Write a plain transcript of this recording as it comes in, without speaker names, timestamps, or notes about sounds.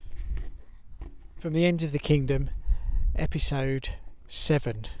From the End of the Kingdom, episode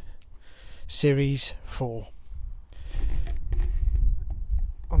 7, series 4,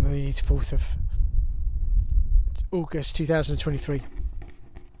 on the 4th of August 2023.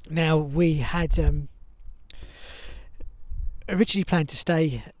 Now, we had originally planned to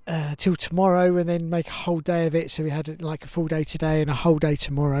stay till tomorrow and then make a whole day of it, so we had like a full day today and a whole day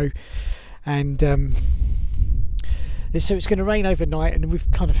tomorrow, and so it's going to rain overnight, and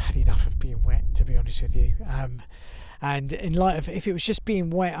we've kind of had enough of being wet, to be honest with you. And in light of, if it was just being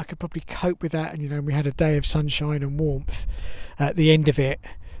wet, I could probably cope with that, and we had a day of sunshine and warmth at the end of it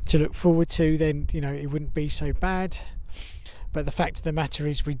to look forward to, then it wouldn't be so bad. But the fact of the matter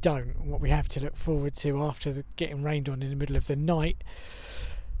is we don't. What we have to look forward to after getting rained on in the middle of the night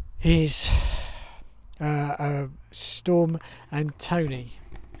is a Storm Antony,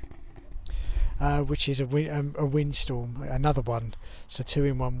 which is a windstorm, another one, so 2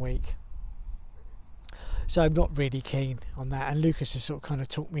 in 1 week. So I'm not really keen on that, and Lucas has sort of kind of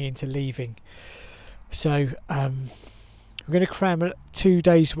talked me into leaving. So we're going to cram 2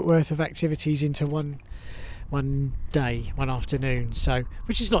 days worth of activities into one day, one afternoon, so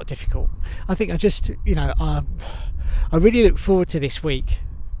which is not difficult. I think I really look forward to this week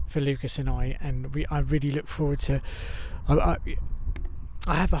for Lucas and I really look forward to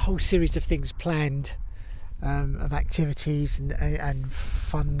I have a whole series of things planned, of activities and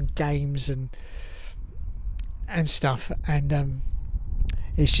fun games and stuff, and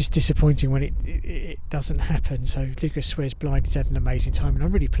it's just disappointing when it doesn't happen. So Lucas swears blind. He's had an amazing time, and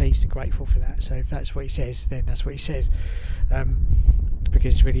I'm really pleased and grateful for that. So if that's what he says, then that's what he says,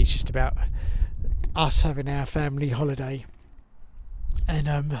 because it's just about us having our family holiday. And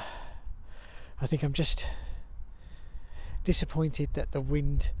I think I'm just disappointed that the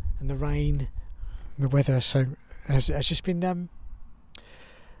wind and the rain and the weather has just been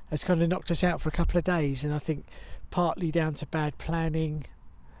has kind of knocked us out for a couple of days, and I think partly down to bad planning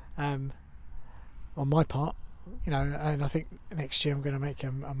on my part, and I think next year I'm going to make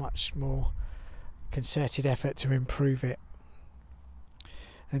a much more concerted effort to improve it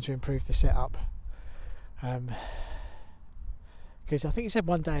and to improve the setup, because I think he's had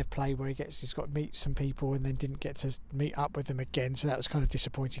one day of play where he's got to meet some people and then didn't get to meet up with them again, so that was kind of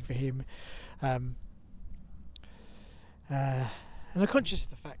disappointing for him. And I'm conscious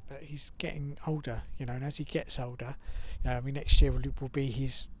of the fact that he's getting older, and as he gets older, next year will be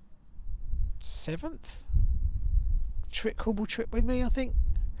his 7th Cornwall trip with me, I think.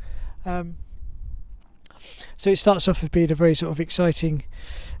 So it starts off as being a very sort of exciting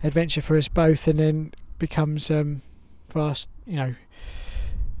adventure for us both, and then becomes vast,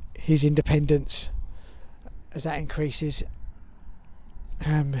 his independence as that increases.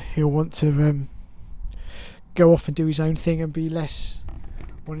 He'll want to go off and do his own thing and be less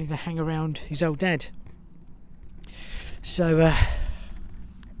wanting to hang around his old dad. So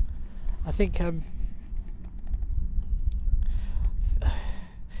I think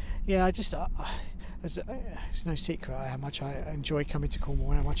it's no secret how much I enjoy coming to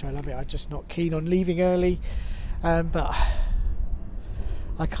Cornwall and how much I love it. I'm just not keen on leaving early, but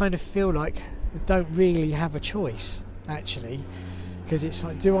I kind of feel like I don't really have a choice, actually, because it's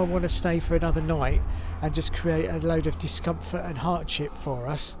like, do I want to stay for another night and just create a load of discomfort and hardship for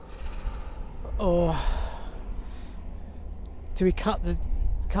us, or do we cut the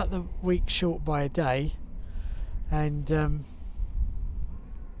week short by a day and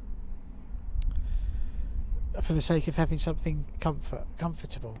for the sake of having something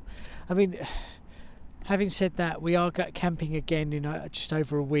comfortable? I mean, having said that, we are camping again in just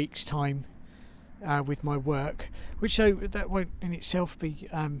over a week's time with my work, which that won't in itself be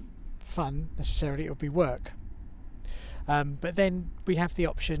fun necessarily. It'll be work, but then we have the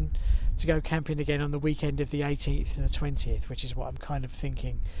option to go camping again on the weekend of the 18th and the 20th, which is what I'm kind of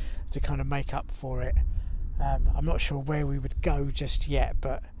thinking to kind of make up for it. I'm not sure where we would go just yet,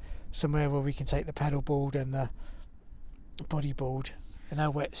 but somewhere where we can take the paddleboard and the bodyboard and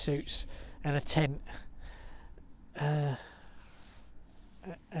our wetsuits and a tent, and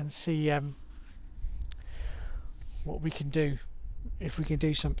see what we can do. If we can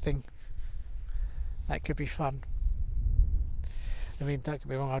do something, that could be fun. I mean, don't get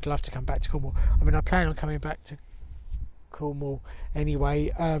me wrong, I'd love to come back to Cornwall. I mean, I plan on coming back to Cornwall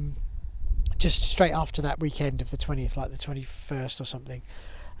anyway, just straight after that weekend of the 20th, like the 21st or something,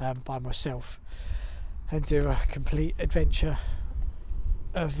 by myself, and do a complete adventure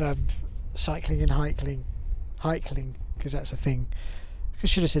of cycling and hiking, because that's a thing. I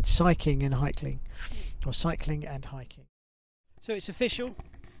should have said cycling and hiking, or cycling and hiking. So it's official.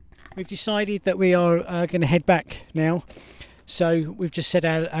 We've decided that we are going to head back now. So we've just said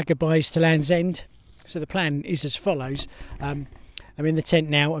our goodbyes to Land's End, So the plan is as follows. I'm in the tent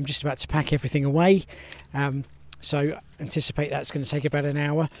now. I'm just about to pack everything away. So anticipate that's going to take about an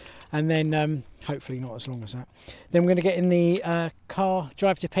hour, and then hopefully not as long as that. Then we're going to get in the car,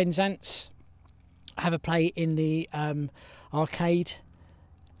 drive to Penzance, have a play in the arcade,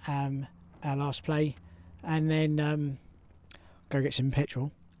 our last play, and then go get some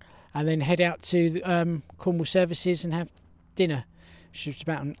petrol, and then head out to Cornwall Services and have dinner, which is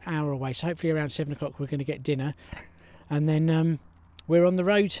about an hour away. So hopefully around 7 o'clock we're going to get dinner, and then we're on the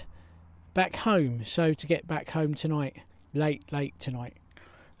road back home. So to get back home tonight, late tonight,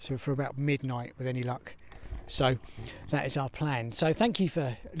 so for about midnight with any luck. So that is our plan. So thank you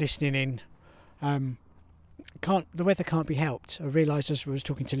for listening in. The weather can't be helped. I realised as I was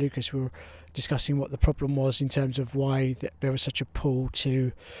talking to Lucas, we were discussing what the problem was in terms of why there was such a pull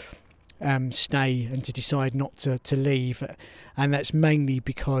to stay and to decide not to leave, and that's mainly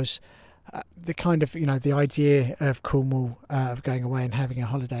because the kind of, the idea of Cornwall, of going away and having a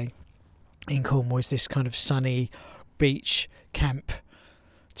holiday in Cornwall is this kind of sunny beach camp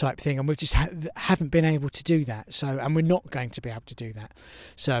type thing, and we just haven't been able to do that. So, and we're not going to be able to do that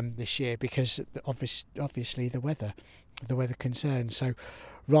this year because obviously the weather concerns. So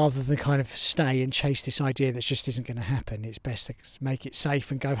rather than kind of stay and chase this idea that just isn't going to happen, it's best to make it safe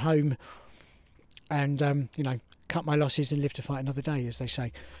and go home and cut my losses and live to fight another day, as they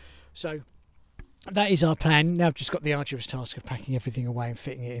say. So that is our plan. Now I've just got the arduous task of packing everything away and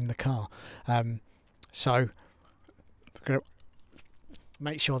fitting it in the car. So I'm going to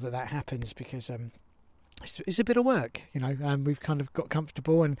make sure that happens because it's a bit of work. We've kind of got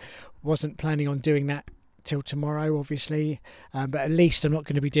comfortable and wasn't planning on doing that till tomorrow, obviously, but at least I'm not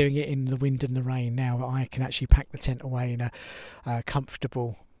going to be doing it in the wind and the rain. Now I can actually pack the tent away in a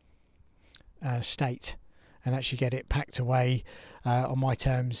comfortable state and actually get it packed away on my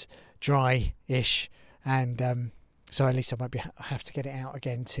terms, dry-ish, and so at least I won't have to get it out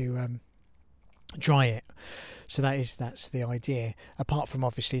again to dry it. So that's the idea, apart from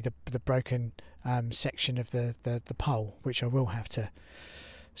obviously the broken section of the pole, which I will have to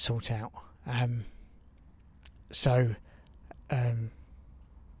sort out. So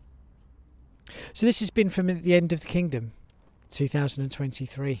this has been from The End of the Kingdom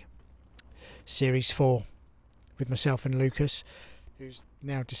 2023 series 4 with myself and Lucas, who's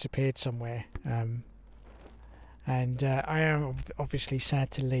now disappeared somewhere, and I am obviously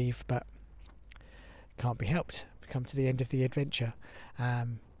sad to leave, but can't be helped. We come to the end of the adventure.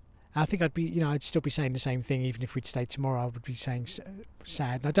 I think I'd still be saying the same thing even if we'd stayed tomorrow. I would be saying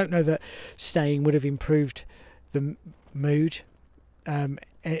sad. And I don't know that staying would have improved the mood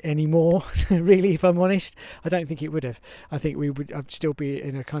anymore, really, if I'm honest. I don't think it would have. I think I'd still be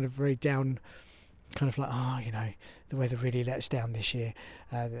in a kind of very down, kind of like, the weather really let us down this year,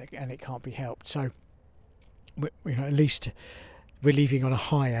 and it can't be helped. So, at least we're leaving on a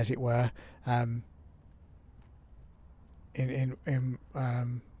high, as it were, in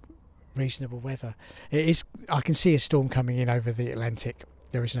reasonable weather. It is. I can see a storm coming in over the Atlantic.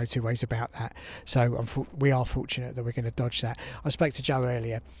 There is no two ways about that. So we are fortunate that we're going to dodge that. I spoke to Jo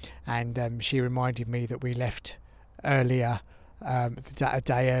earlier, and she reminded me that we left earlier, a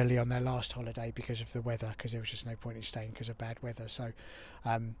day early on their last holiday because of the weather, because there was just no point in staying because of bad weather. So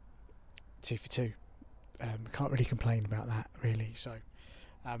 2 for 2. Can't really complain about that, really. So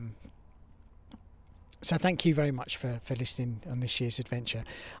so thank you very much for listening on this year's adventure.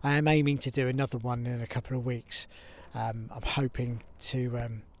 I am aiming to do another one in a couple of weeks. I'm hoping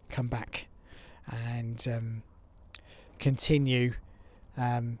to come back and continue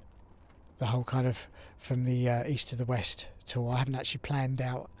the whole kind of from the east to the west tour. I haven't actually planned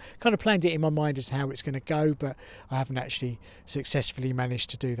it in my mind as to how it's going to go, but I haven't actually successfully managed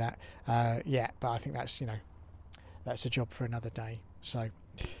to do that yet. But I think that's a job for another day. So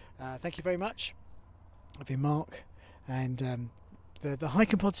thank you very much. I've been Mark, and the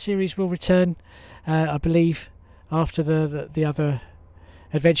Hike and Pod series will return, I believe, after the other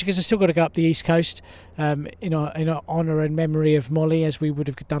adventure, because I've still got to go up the East Coast in honour and memory of Molly, as we would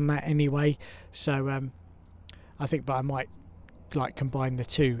have done that anyway. So I think, but I might combine the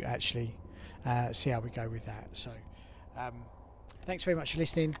two actually, see how we go with that. So thanks very much for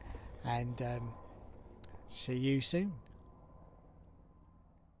listening, and see you soon.